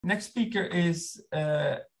Next speaker is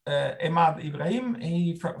Emad Ibrahim.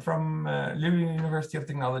 He from Luleå University of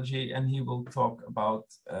Technology, and he will talk about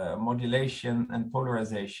modulation and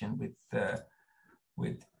polarization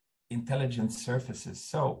with intelligent surfaces.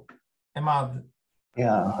 So, Emad.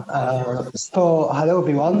 Yeah. So, hello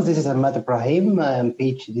everyone. This is Emad Ibrahim. I'm a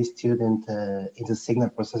PhD student in the Signal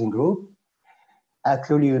Processing Group at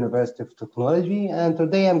Luleå University of Technology, and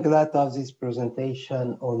today I'm glad to have this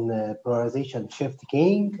presentation on polarization shift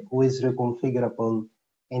keying with reconfigurable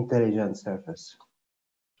intelligent surface.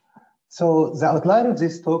 So the outline of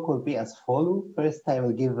this talk will be as follows. First, I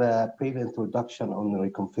will give a brief introduction on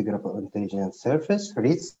reconfigurable intelligent surface,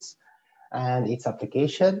 RIS, and its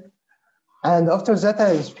application. And after that,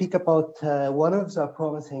 I will speak about one of the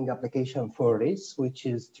promising applications for RIS, which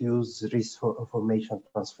is to use RIS for information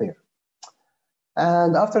transfer.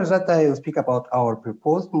 And after that, I will speak about our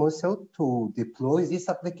proposed method to deploy this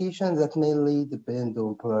application that mainly depend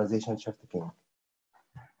on polarization shift keying.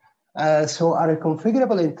 So a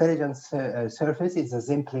reconfigurable intelligent surface is a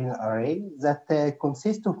thin-plane array that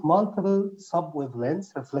consists of multiple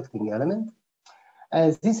sub-wavelengths reflecting elements.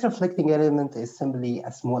 This reflecting element is simply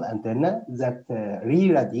a small antenna that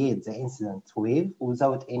re-radiates the incident wave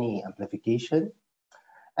without any amplification.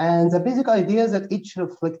 And the basic idea is that each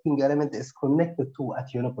reflecting element is connected to a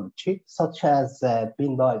tunable chip, such as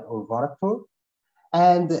pinlight or varactor,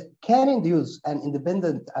 and can induce an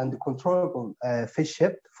independent and controllable phase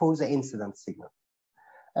shift for the incident signal.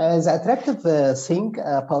 The attractive thing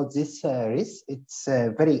about this RIS, it's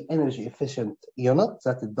a very energy efficient unit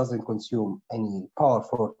that it doesn't consume any power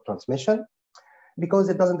for transmission because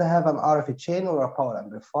it doesn't have an RF chain or a power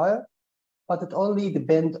amplifier, but it only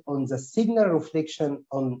depends on the signal reflection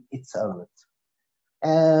on its element.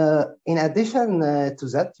 In addition to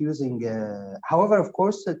that, however, of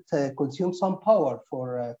course, it consumes some power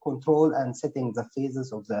for control and setting the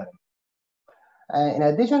phases of the element. In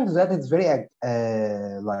addition to that, it's very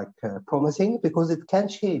promising because it can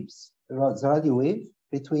shape the radio wave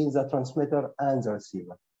between the transmitter and the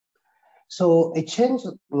receiver. So it changed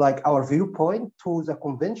our viewpoint to the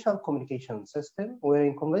conventional communication system, where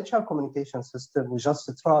in conventional communication system, we just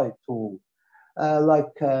try to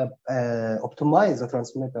optimize the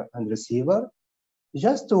transmitter and receiver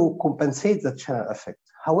just to compensate the channel effect.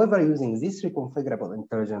 However, using this reconfigurable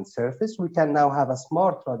intelligent surface, we can now have a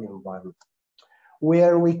smart radio environment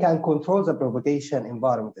where we can control the propagation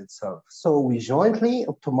environment itself. So we jointly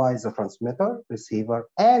optimize the transmitter, receiver,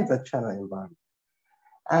 and the channel environment.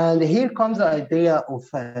 And here comes the idea of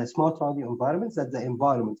smart radio environments, that the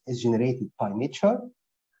environment is generated by nature,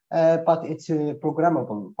 but it's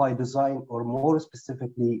programmable by design, or more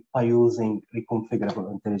specifically by using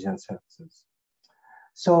reconfigurable intelligent surfaces.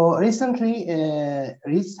 So recently,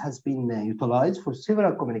 RIS has been utilized for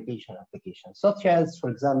several communication applications, such as,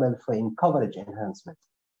 for example, in coverage enhancement.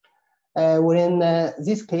 Wherein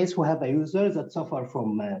this case, we have a user that suffers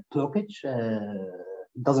from blockage,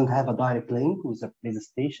 doesn't have a direct link with the base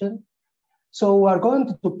station. So we are going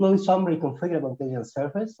to deploy some reconfigurable intelligent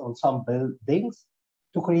surface on some buildings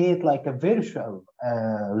to create a virtual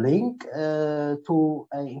link to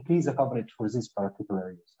increase the coverage for this particular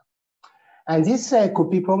user. And this could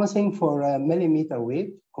be promising for millimeter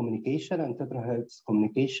wave communication and terahertz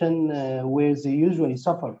communication, where they usually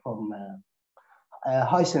suffer from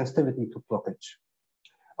high sensitivity to blockage.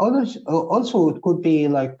 Also, it could be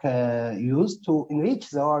used to enrich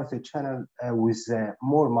the RF channel with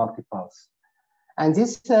more multipaths. And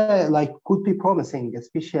this could be promising,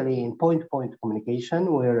 especially in point-to-point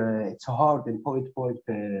communication, where it's hard in point-to-point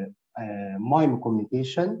MIME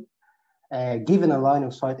communication, given a line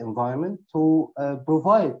of sight environment, to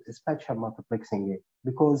provide a spatial multiplexing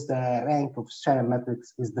because the rank of channel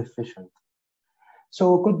matrix is deficient.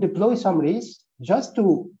 So we could deploy some RIS just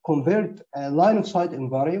to convert a line of sight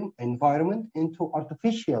environment into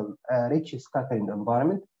artificial rich scattering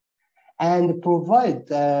environment and provide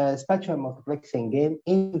spatial multiplexing gain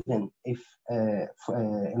even if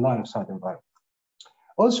in line of sight environment.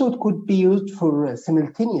 Also, it could be used for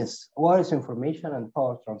simultaneous wireless information and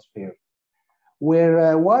power transfer,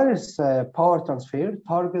 where wireless power transfer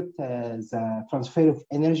target the transfer of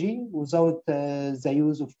energy without the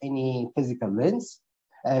use of any physical links,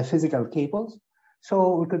 physical cables.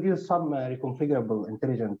 So we could use some reconfigurable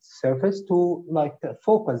intelligent surface to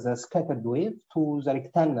focus the scattered wave to the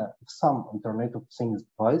rectangle of some Internet of Things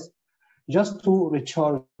device, just to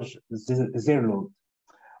recharge their load.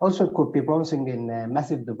 Also, it could be promising in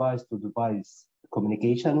massive device-to-device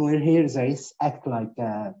communication, where here the RIS act like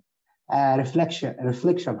a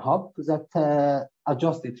reflection hub that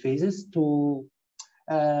adjust its phases to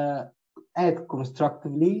add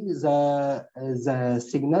constructively the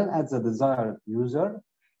signal at the desired user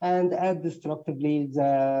and add destructively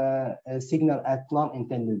the signal at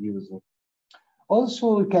non-intended user.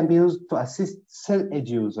 Also, it can be used to assist cell edge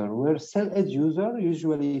user, where cell edge user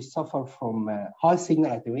usually suffer from high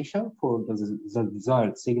signal attenuation for the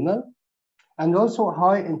desired signal, and also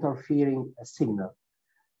high interfering signal.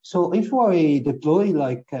 So if we deploy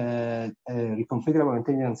like a reconfigurable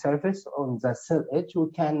intelligent surface on the cell edge, we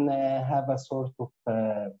can have a sort of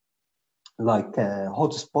like a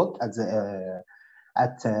hotspot at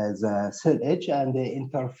the cell edge and the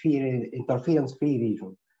interference-free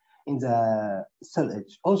region in the cell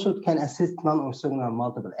edge. Also, it can assist non-orthogonal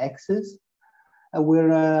multiple axis, where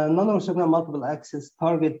non-orthogonal multiple axis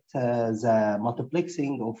target the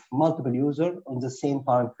multiplexing of multiple users on the same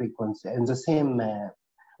time frequency, in the same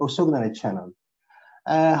orthogonal channel.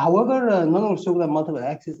 However, non-orthogonal multiple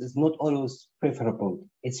axis is not always preferable.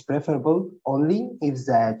 It's preferable only if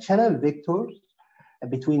the channel vectors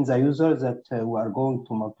between the users that we are going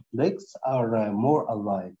to multiplex are more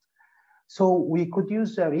aligned. So we could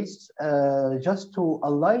use the RIS just to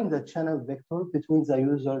align the channel vector between the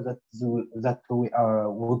users that we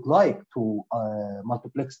would like to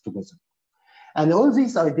multiplex together. And all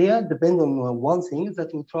these ideas depend on one thing,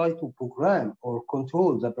 that we try to program or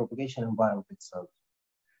control the propagation environment itself.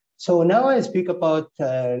 So now I speak about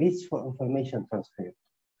RIS for information transfer.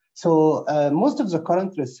 So most of the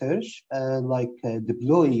current research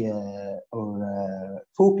deploy or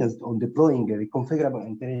focused on deploying a reconfigurable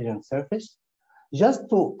intelligent surface just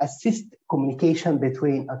to assist communication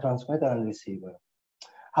between a transmitter and receiver.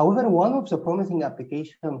 However, one of the promising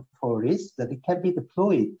applications for RIS that it can be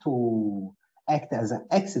deployed to act as an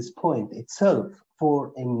access point itself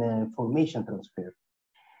for information transfer,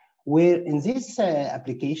 where in this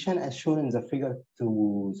application, as shown in the figure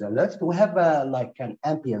to the left, we have like an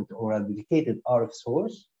ambient or a dedicated RF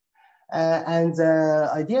source. And the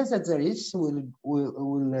idea that the RIS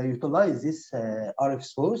will utilize this RF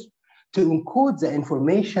source to encode the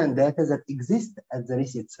information data that exists at the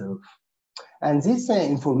RIS itself. And this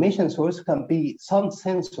information source can be some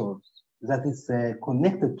sensors that is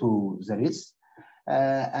connected to the RIS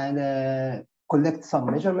and collect some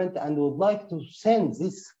measurement and would like to send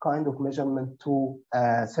this kind of measurement to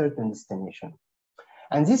a certain destination.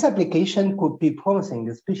 And this application could be promising,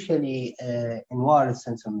 especially in wireless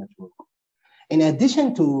sensor network. In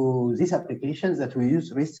addition to these applications that we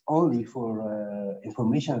use RIS only for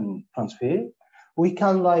information transfer, we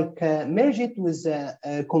can merge it with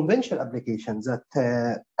conventional applications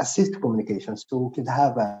that assist communications. So we could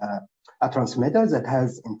have a transmitter that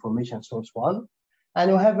has information source one,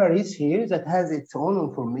 and we have a RIS here that has its own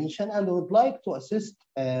information and would like to assist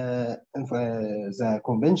the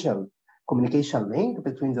conventional communication link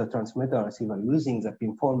between the transmitter and receiver using the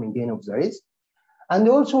beamforming gain of the RIS. And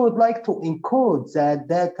also would like to encode the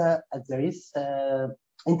data at the RIS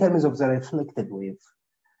in terms of the reflected wave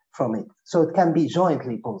from it. So it can be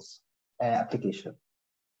jointly both application.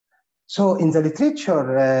 So in the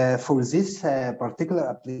literature for this particular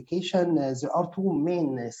application, there are two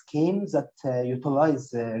main schemes that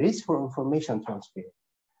utilize RIS for information transfer.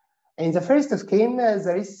 In the first scheme,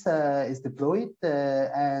 the RIS is deployed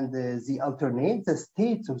and they alternate the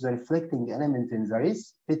states of the reflecting element in the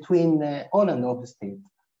RIS between on and off state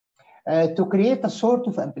to create a sort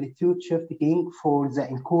of amplitude shifting for the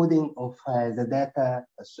encoding of the data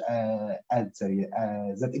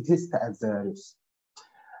that exists at the RIS.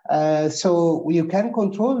 So you can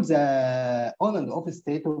control the on and off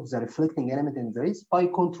state of the reflecting element in the RIS by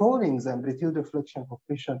controlling the amplitude reflection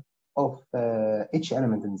coefficient of each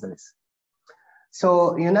element in the RIS.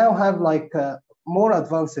 So you now have more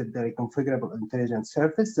advanced reconfigurable intelligent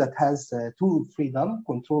surface that has two freedom,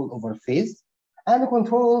 control over phase, and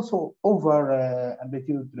control also over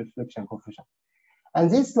amplitude reflection coefficient. And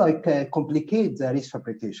this complicates the RIS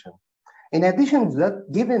fabrication. In addition to that,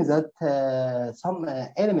 given that some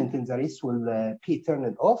element in the RIS will be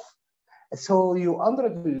turned off, so you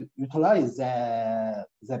underutilize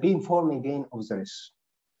the beamforming gain of the RIS.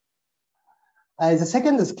 The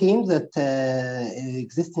second scheme that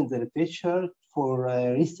exists in the literature for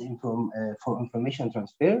RIS for information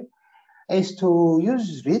transfer is to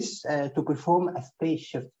use RIS to perform a space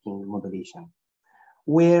shifting modulation,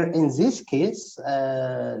 where in this case,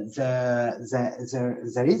 the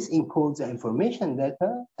RIS encodes the information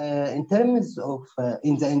data in terms of,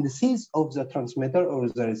 in the indices of the transmitter or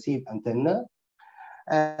the receive antenna,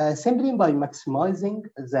 simply by maximizing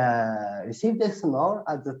the received SNR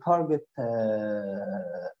at the target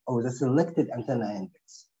or the selected antenna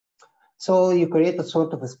index. So you create a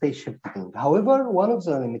sort of a space shifting. However, one of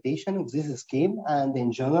the limitations of this scheme, and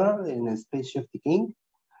in general in a space shifting,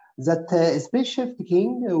 that space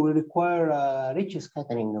shifting will require a rich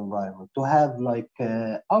scattering environment to have like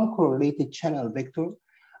uncorrelated channel vector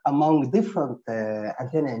among different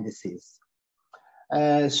antenna indices.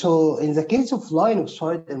 So in the case of line of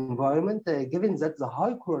sight environment, given that the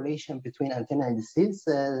high correlation between antenna indices,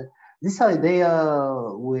 this idea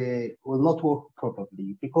will not work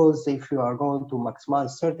properly, because if you are going to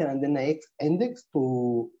maximize certain antenna index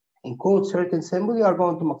to encode certain symbol, you are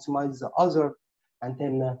going to maximize the other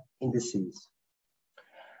antenna indices.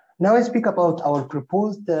 Now I speak about our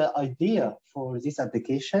proposed idea for this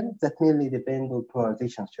application that mainly depend on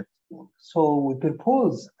polarization shifting. So we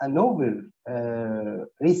propose a novel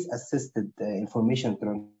race-assisted information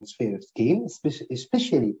transfer scheme,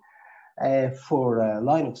 especially for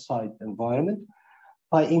line of sight environment,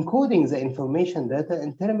 by encoding the information data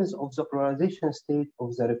in terms of the polarization state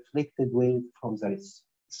of the reflected wave from the race.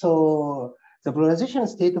 So the polarization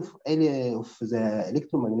state of the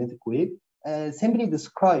electromagnetic wave simply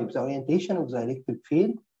describes the orientation of the electric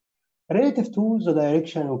field relative to the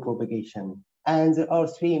direction of propagation. And there are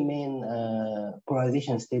three main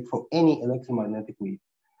polarization states for any electromagnetic wave,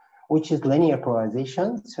 which is linear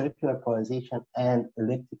polarization, circular polarization, and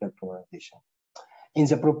elliptical polarization. In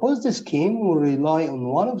the proposed scheme, we rely on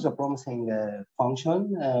one of the promising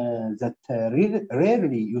functions that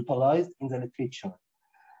rarely utilized in the literature.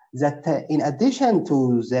 That in addition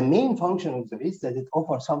to the main function of the race, that it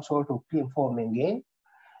offers some sort of beamforming gain,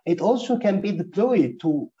 it also can be deployed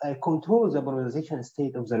to control the polarization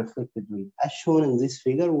state of the reflected wave, as shown in this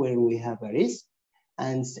figure, where we have a race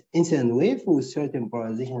and incident wave with certain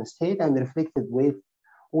polarization state and reflected wave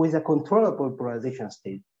with a controllable polarization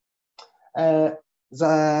state.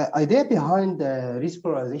 The idea behind the race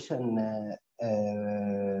polarization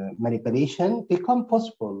manipulation become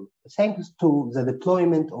possible thanks to the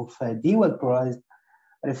deployment of a dual polarized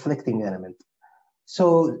reflecting element.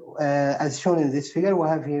 So as shown in this figure, we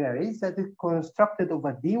have here a race that is constructed of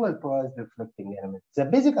a dual polarized reflecting element. The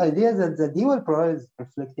basic idea is that the dual polarized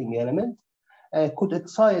reflecting element could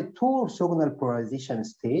excite two orthogonal polarization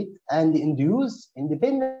state and induce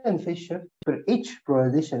independent phase shift for each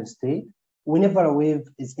polarization state whenever a wave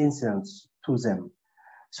is incident to them.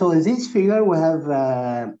 So in this figure, we have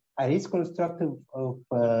a race constructed of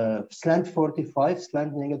slant 45,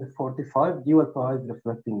 slant negative 45, dual polarized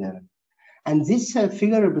reflecting element. And this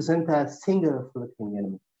figure represents a single reflecting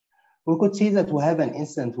element. We could see that we have an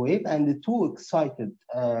incident wave and the two excited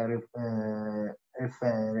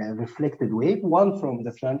reflected wave, one from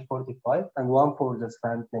the slant 45 and one for the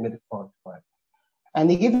slant negative 45. And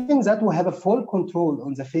given that we have a full control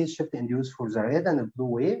on the phase shift induced for the red and the blue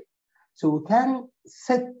wave, so we can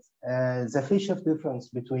set the phase shift difference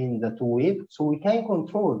between the two waves, so we can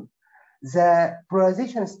control the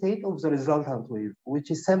polarization state of the resultant wave,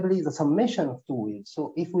 which is simply the summation of two waves.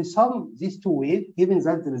 So if we sum these two waves, given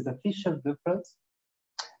that there is the phase shift difference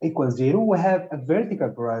equals 0, we have a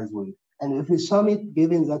vertical polarized wave. And if we sum it,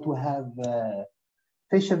 given that we have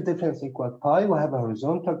phase shift difference equal pi, we have a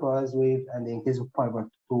horizontal polarized wave, and in case of pi over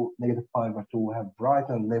 2, negative pi over 2, we have right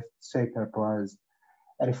and left circular polarized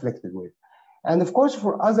reflected wave. And of course,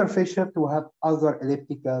 for other phase shift, we have other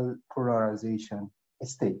elliptical polarization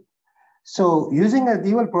state. So using a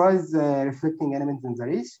dual polarized reflecting element in the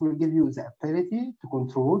race will give you the ability to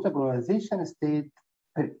control the polarization state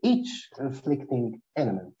per each reflecting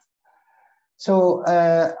element. So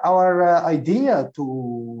our idea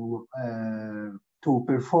to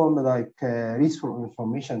perform like race for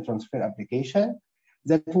information transfer application,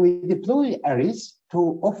 that we deploy a race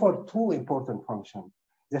to offer two important functions.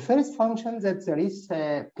 The first function that the race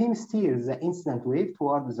beam steers the incident wave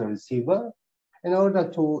towards the receiver in order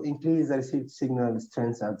to increase the received signal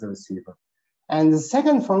strength at the receiver. And the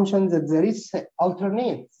second function that the race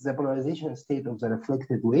alternates the polarization state of the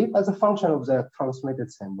reflected wave as a function of the transmitted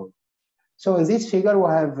symbol. So in this figure, we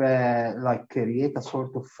have like create a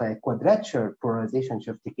sort of quadrature polarization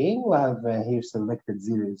shifting gain. We have here selected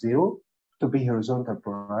 0, 0 to be horizontal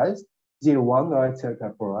polarized, 0, 1 right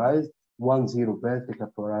circular polarized, 1, 0 vertical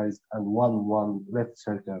polarized, and 1, 1 left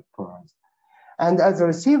circular polarized. And as a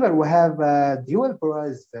receiver, we have a dual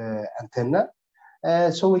polarized antenna.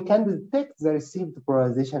 So we can detect the received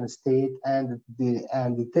polarization state and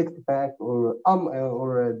detect back or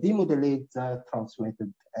demodulate the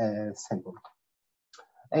transmitted symbol.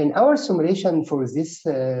 In our simulation for this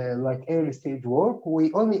like early stage work,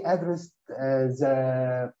 we only addressed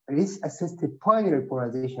the race-assisted binary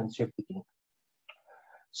polarization shift technique.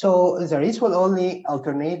 So the race will only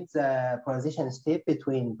alternate the polarization state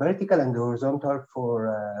between vertical and horizontal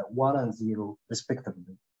for 1 and 0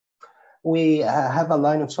 respectively. We have a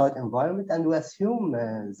line of sight environment, and we assume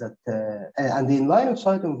that, and in line of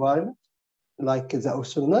sight environment, like the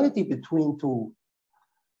orthogonality between two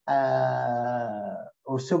the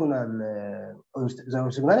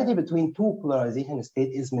orthogonality between two polarization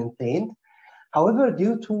states is maintained. However,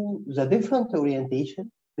 due to the different orientation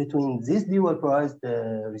between this dual polarized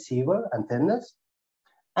receiver antennas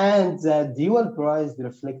and the dual polarized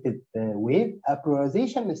reflected wave, a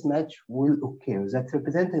polarization mismatch will occur. That's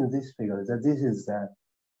represented in this figure, that this is the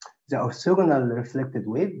orthogonal reflected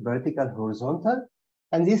wave, vertical, horizontal,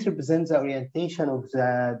 and this represents the orientation of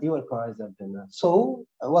the dual polarized antenna. So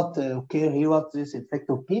what occurs here, what this effect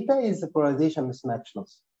of beta is the polarization mismatch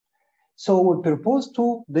loss. So we propose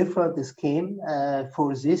two different schemes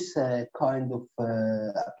for this kind of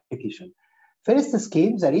application. First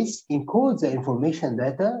scheme, that is, encodes the information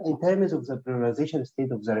data in terms of the polarization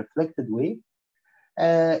state of the reflected wave,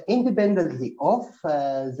 independently of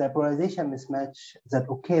the polarization mismatch that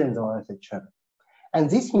occur in the wireless channel. And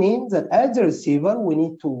this means that as the receiver, we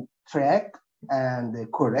need to track and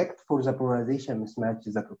correct for the polarization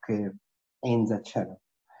mismatches that occur in the channel.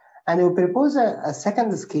 And we propose a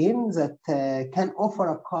second scheme that can offer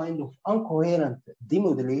a kind of incoherent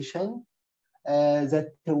demodulation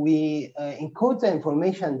that we encode the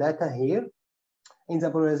information data here in the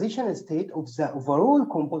polarization state of the overall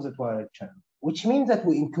composite wire channel, which means that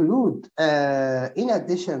we include, in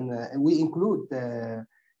addition, we include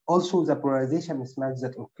also the polarization mismatch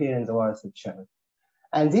that occur in the wireless channel.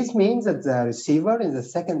 And this means that the receiver in the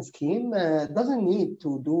second scheme doesn't need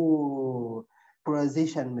to do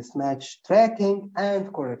polarization mismatch tracking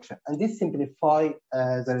and correction. And this simplifies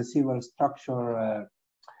the receiver structure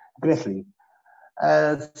greatly.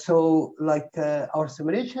 So like our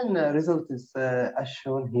simulation result is as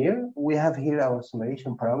shown here. We have here our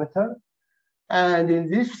simulation parameter. And in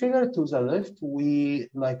this figure to the left, we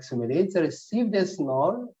like simulate the received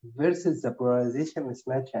SNR versus the polarization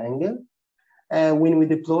mismatch angle. When we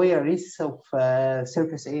deploy a RIS of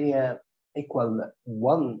surface area equal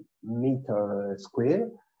 1 meter square.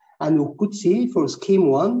 And we could see for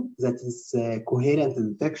scheme 1, that is coherent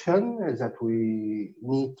detection, that we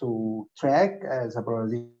need to track the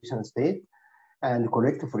polarization state and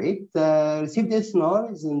correct for it. The received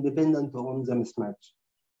SNR is independent on the mismatch.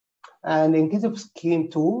 And in case of scheme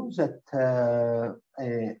 2, that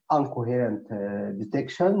incoherent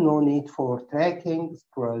detection, no need for tracking,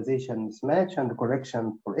 polarization mismatch, and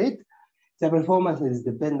correction for it. The performance is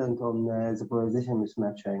dependent on the polarization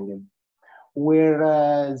mismatch angle. Where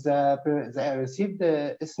the received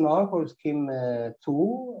SNR for scheme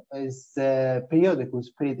 2 is periodic with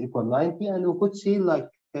period equal 90, and we could see like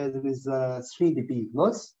there is a 3 dB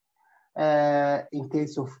loss in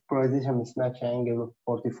case of polarization mismatch angle of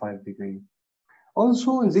 45 degrees.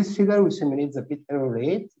 Also, in this figure, we simulate the bit error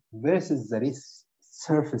rate versus the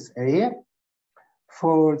surface area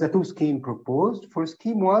for the two schemes proposed. For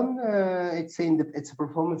scheme 1, its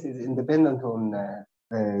performance is independent on the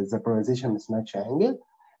polarization mismatch angle.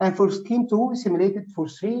 And for scheme 2, we simulated for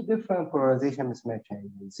 3 different polarization mismatch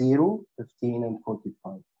angles, 0, 15, and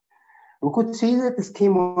 45. We could see that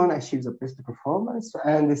scheme 1 achieves the best performance,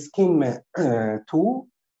 and the scheme 2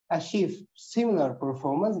 achieves similar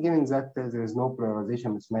performance, given that there is no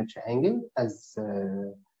polarization mismatch angle, as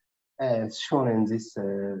shown in this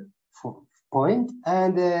point.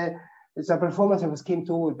 And the performance of scheme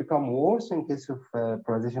 2 will become worse in case of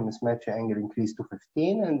polarization mismatch angle increased to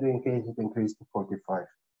 15, and in case it increased to 45.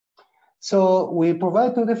 So we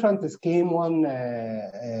provide two different schemes, one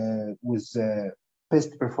with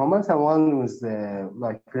best performance and one with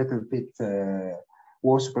like little bit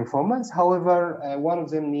worse performance. However, one of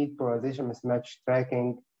them needs polarization mismatch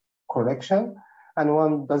tracking correction, and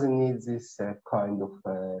one doesn't need this kind of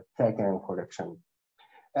tracking and correction.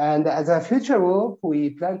 And as a future work,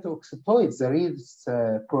 we plan to exploit the RIS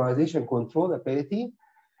polarization control ability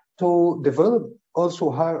to develop also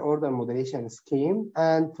higher order modulation scheme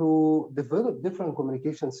and to develop different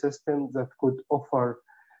communication systems that could offer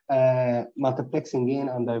multiplexing gain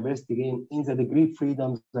and diversity gain in the degree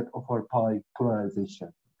freedoms that offer pi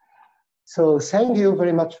polarization. So thank you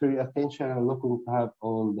very much for your attention, and looking to have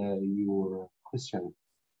all your questions.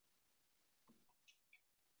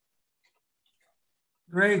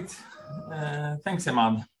 Great. Thanks,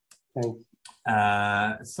 Emad.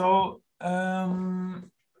 Thanks.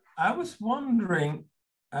 I was wondering,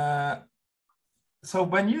 so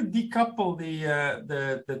when you decouple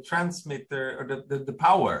the transmitter or the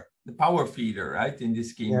power feeder, right, in this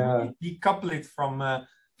scheme, Yeah. you decouple it from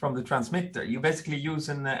the transmitter. You basically use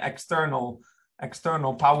an external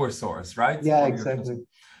power source, right? Yeah, exactly.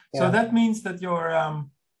 So that means that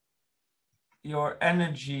your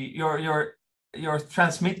energy, your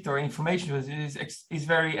transmitter information is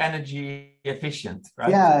very energy efficient, right?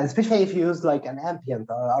 Yeah, especially if you use like an ambient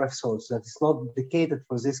RF source that is not dedicated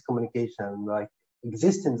for this communication, like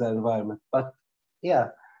exists in the environment. But yeah,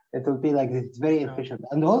 it will be like it's very efficient.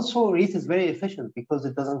 And also REIT is very efficient because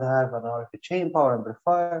it doesn't have an RF chain power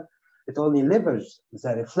amplifier. It only leverages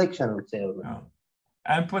the reflection of the element.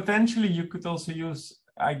 And potentially you could also use,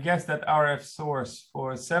 I guess, that RF source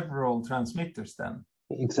for several transmitters then.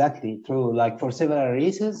 Exactly, true. Like for several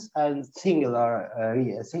races and singular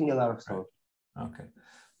RF source. Okay.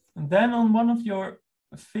 And then on one of your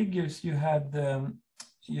figures, you had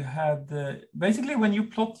basically when you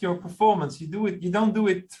plot your performance, you don't do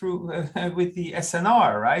it through with the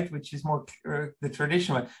SNR, right? Which is more the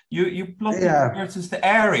traditional. You plot it versus the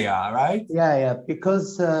area, right? Yeah,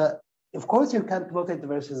 because of course you can plot it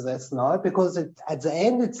versus SNR because at the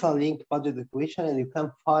end it's a linked budget equation and you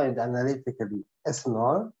can find analytically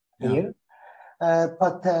SNR here.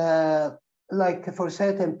 But like for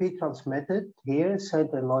certain P transmitted here,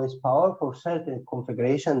 certain noise power for certain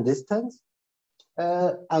configuration distance,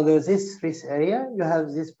 under this risk area, you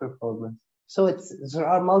have this performance. So there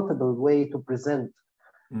are multiple ways to present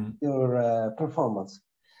your performance.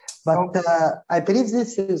 But I believe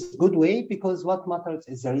this is a good way because what matters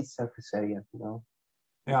is the risk surface area.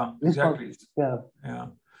 Yeah, exactly. Yeah.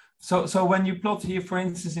 So when you plot here, for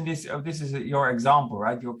instance, in this is your example,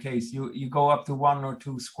 right? Your case, you go up to 1 or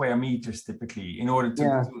 2 square meters typically in order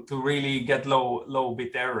to really get low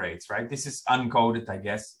bit error rates, right? This is uncoded, I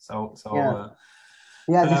guess. So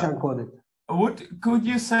this is uncoded. Could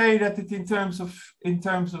you say that in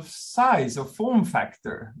terms of size or form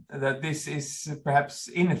factor that this is perhaps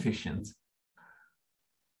inefficient?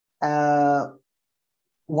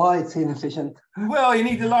 Why it's inefficient? Well, you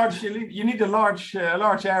need a large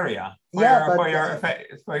area for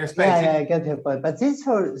your space. Yeah, I get your point. But this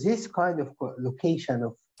kind of location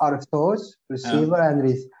of RF source, receiver, and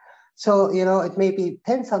this. So, it may be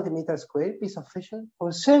 10 centimeters square be sufficient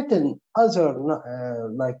for certain other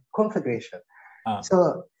like configuration.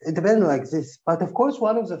 So it depends like this. But of course,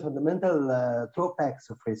 one of the fundamental drawbacks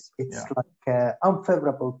of risk, it's like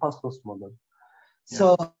unfavorable pass loss model.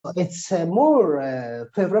 So it's more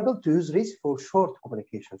favorable to use risk for short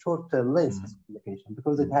communication, short length communication,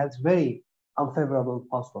 because it has very unfavorable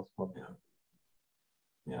pass loss model.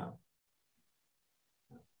 Yeah.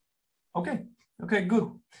 Okay,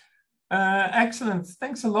 good. Excellent.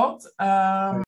 Thanks a lot.